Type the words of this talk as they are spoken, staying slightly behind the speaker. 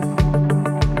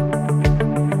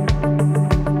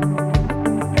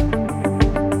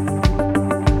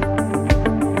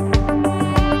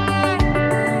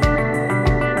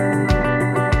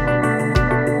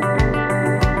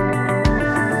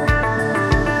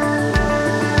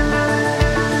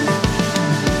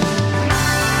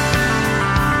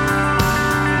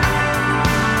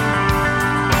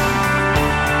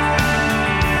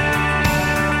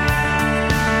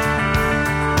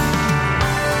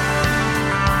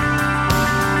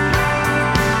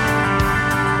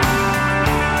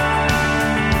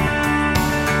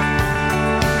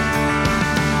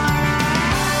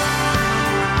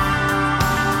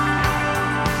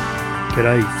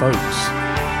G'day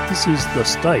folks, this is The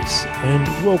Stace and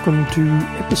welcome to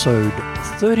episode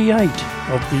 38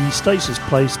 of the Stace's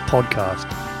Place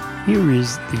podcast. Here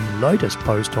is the latest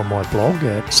post on my blog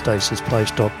at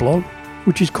stacesplace.blog,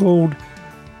 which is called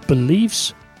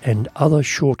Beliefs and Other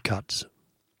Shortcuts.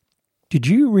 Did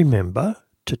you remember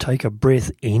to take a breath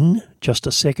in just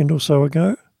a second or so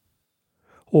ago?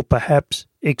 Or perhaps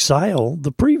exhale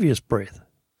the previous breath?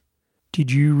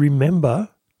 Did you remember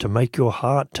to make your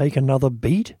heart take another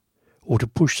beat, or to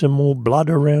push some more blood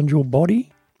around your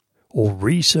body, or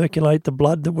recirculate the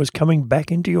blood that was coming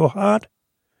back into your heart?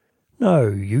 No,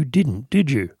 you didn't,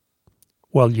 did you?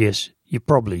 Well, yes, you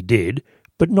probably did,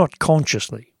 but not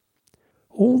consciously.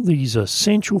 All these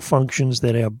essential functions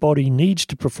that our body needs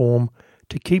to perform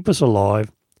to keep us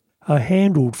alive are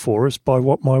handled for us by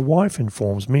what my wife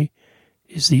informs me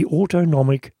is the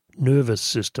autonomic nervous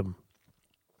system.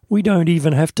 We don't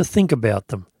even have to think about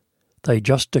them. They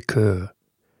just occur.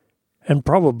 And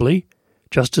probably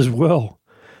just as well,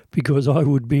 because I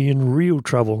would be in real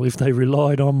trouble if they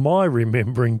relied on my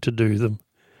remembering to do them.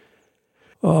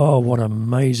 Oh, what an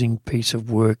amazing piece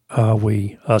of work are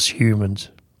we, us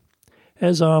humans,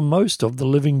 as are most of the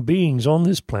living beings on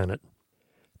this planet.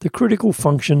 The critical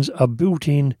functions are built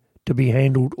in to be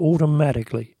handled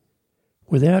automatically,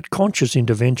 without conscious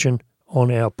intervention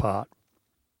on our part.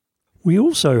 We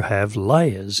also have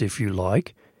layers, if you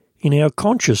like, in our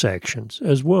conscious actions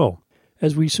as well,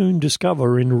 as we soon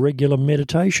discover in regular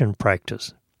meditation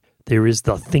practice. There is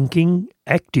the thinking,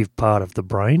 active part of the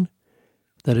brain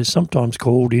that is sometimes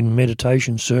called in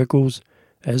meditation circles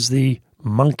as the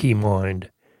monkey mind,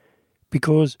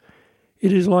 because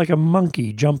it is like a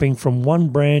monkey jumping from one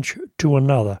branch to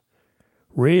another,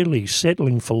 rarely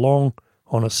settling for long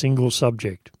on a single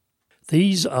subject.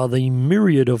 These are the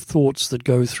myriad of thoughts that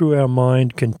go through our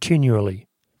mind continually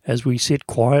as we sit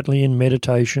quietly in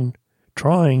meditation,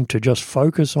 trying to just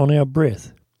focus on our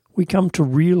breath. We come to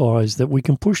realize that we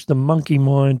can push the monkey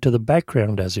mind to the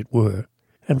background, as it were,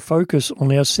 and focus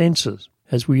on our senses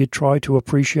as we try to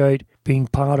appreciate being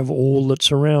part of all that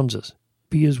surrounds us.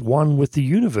 Be as one with the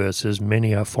universe, as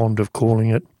many are fond of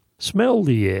calling it. Smell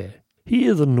the air,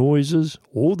 hear the noises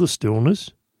or the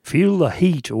stillness, feel the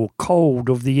heat or cold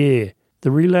of the air, the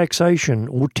relaxation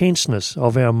or tenseness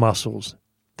of our muscles,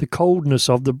 the coldness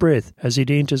of the breath as it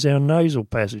enters our nasal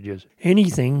passages,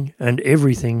 anything and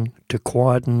everything to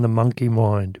quieten the monkey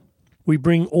mind. We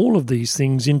bring all of these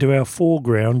things into our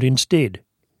foreground instead.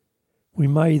 We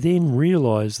may then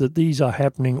realize that these are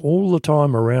happening all the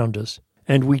time around us,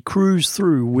 and we cruise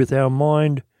through with our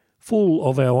mind full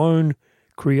of our own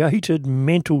created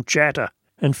mental chatter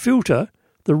and filter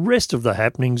the rest of the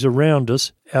happenings around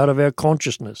us out of our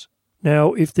consciousness.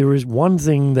 Now, if there is one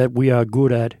thing that we are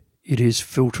good at, it is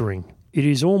filtering. It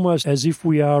is almost as if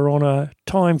we are on a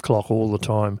time clock all the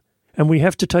time, and we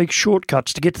have to take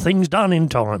shortcuts to get things done in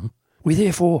time. We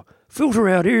therefore filter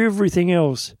out everything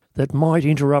else that might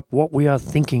interrupt what we are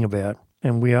thinking about,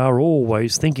 and we are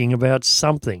always thinking about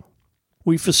something.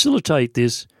 We facilitate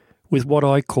this with what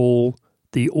I call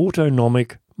the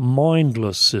autonomic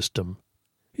mindless system.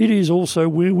 It is also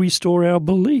where we store our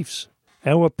beliefs,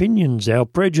 our opinions, our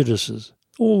prejudices,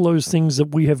 all those things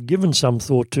that we have given some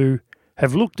thought to,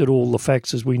 have looked at all the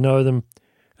facts as we know them,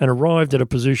 and arrived at a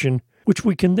position which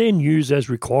we can then use as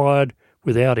required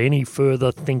without any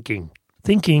further thinking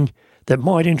that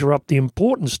might interrupt the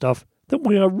important stuff that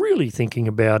we are really thinking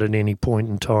about at any point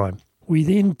in time. We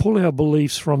then pull our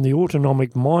beliefs from the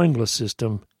autonomic mindless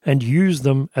system and use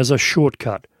them as a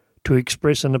shortcut to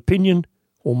express an opinion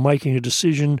or making a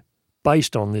decision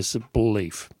based on this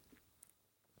belief.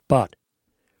 But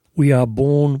we are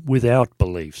born without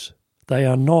beliefs. They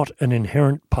are not an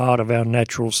inherent part of our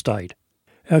natural state.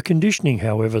 Our conditioning,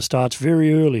 however, starts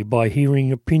very early by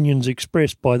hearing opinions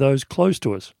expressed by those close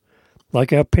to us,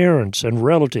 like our parents and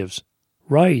relatives.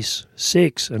 Race,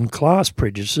 sex, and class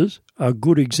prejudices are a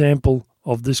good example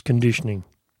of this conditioning.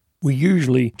 We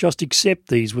usually just accept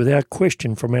these without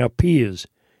question from our peers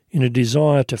in a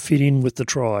desire to fit in with the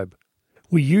tribe.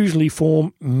 We usually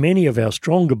form many of our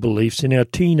stronger beliefs in our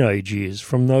teenage years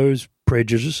from those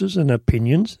prejudices and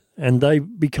opinions, and they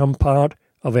become part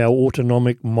of our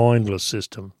autonomic mindless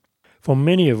system. For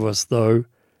many of us, though,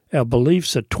 our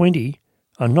beliefs at 20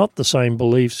 are not the same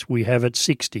beliefs we have at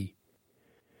 60.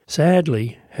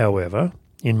 Sadly, however,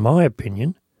 in my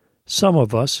opinion, some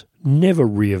of us never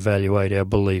reevaluate our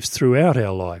beliefs throughout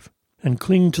our life and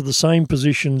cling to the same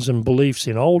positions and beliefs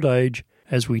in old age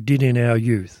as we did in our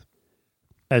youth.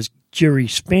 As Jerry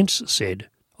Spence said,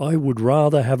 I would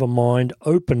rather have a mind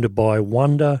opened by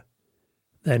wonder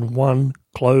than one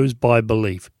closed by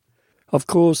belief. Of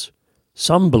course,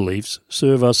 Some beliefs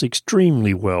serve us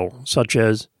extremely well, such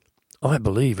as, I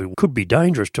believe it could be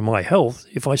dangerous to my health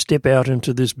if I step out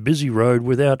into this busy road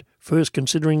without first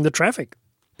considering the traffic.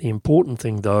 The important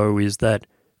thing, though, is that,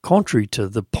 contrary to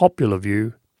the popular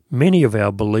view, many of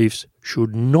our beliefs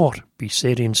should not be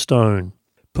set in stone.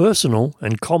 Personal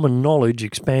and common knowledge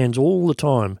expands all the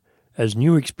time as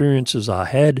new experiences are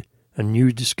had and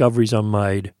new discoveries are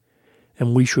made,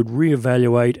 and we should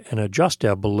reevaluate and adjust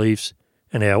our beliefs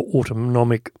and our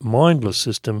autonomic mindless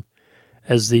system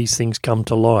as these things come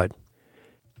to light.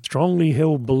 Strongly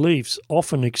held beliefs,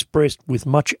 often expressed with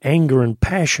much anger and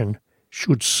passion,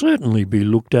 should certainly be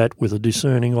looked at with a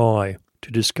discerning eye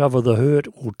to discover the hurt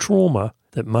or trauma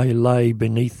that may lay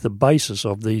beneath the basis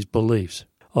of these beliefs.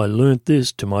 I learnt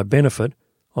this to my benefit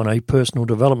on a personal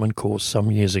development course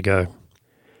some years ago.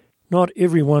 Not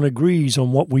everyone agrees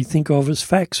on what we think of as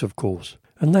facts, of course,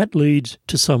 and that leads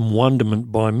to some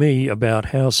wonderment by me about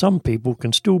how some people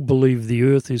can still believe the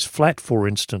earth is flat, for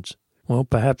instance. Well,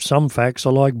 perhaps some facts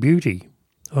are like beauty,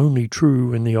 only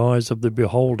true in the eyes of the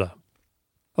beholder.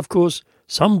 Of course,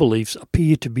 some beliefs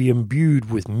appear to be imbued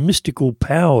with mystical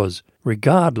powers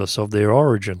regardless of their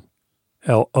origin,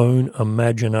 our own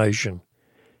imagination.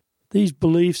 These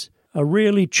beliefs are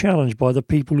rarely challenged by the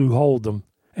people who hold them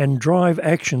and drive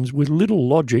actions with little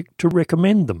logic to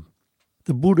recommend them.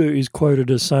 The Buddha is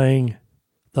quoted as saying,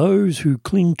 "Those who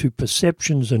cling to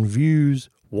perceptions and views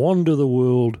wander the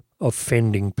world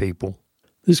offending people."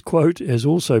 This quote has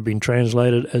also been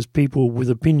translated as people with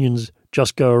opinions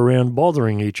just go around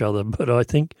bothering each other, but I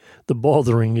think the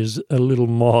bothering is a little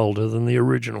milder than the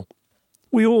original.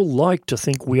 We all like to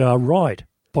think we are right,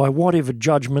 by whatever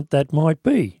judgment that might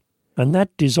be, and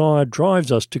that desire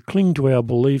drives us to cling to our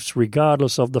beliefs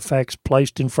regardless of the facts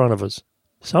placed in front of us.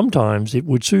 Sometimes it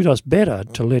would suit us better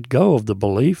to let go of the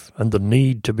belief and the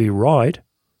need to be right,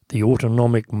 the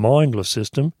autonomic mindless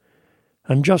system,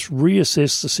 and just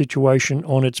reassess the situation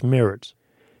on its merits.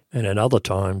 And at other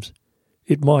times,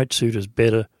 it might suit us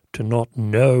better to not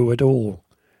know at all,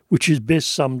 which is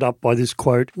best summed up by this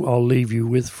quote I'll leave you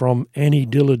with from Annie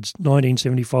Dillard's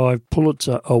 1975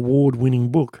 Pulitzer Award-winning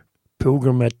book,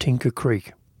 Pilgrim at Tinker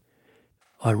Creek.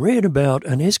 I read about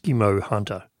an Eskimo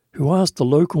hunter who asked the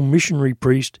local missionary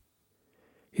priest,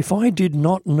 "If I did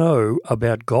not know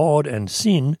about God and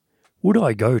sin, would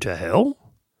I go to hell?"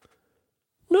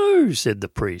 "No," said the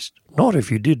priest, "not if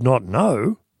you did not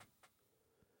know."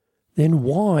 "Then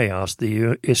why?" asked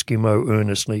the Eskimo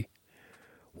earnestly.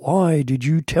 "Why did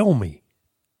you tell me?"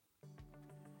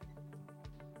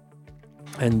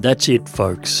 And that's it,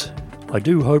 folks. I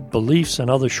do hope Beliefs and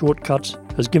Other Shortcuts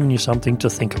has given you something to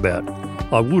think about.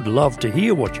 I would love to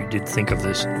hear what you did think of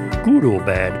this, good or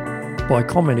bad, by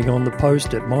commenting on the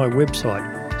post at my website,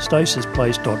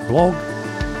 stasisplace.blog,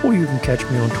 or you can catch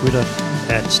me on Twitter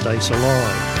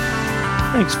 @StaceAlive.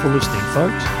 Thanks for listening,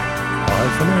 folks.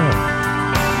 Bye for now.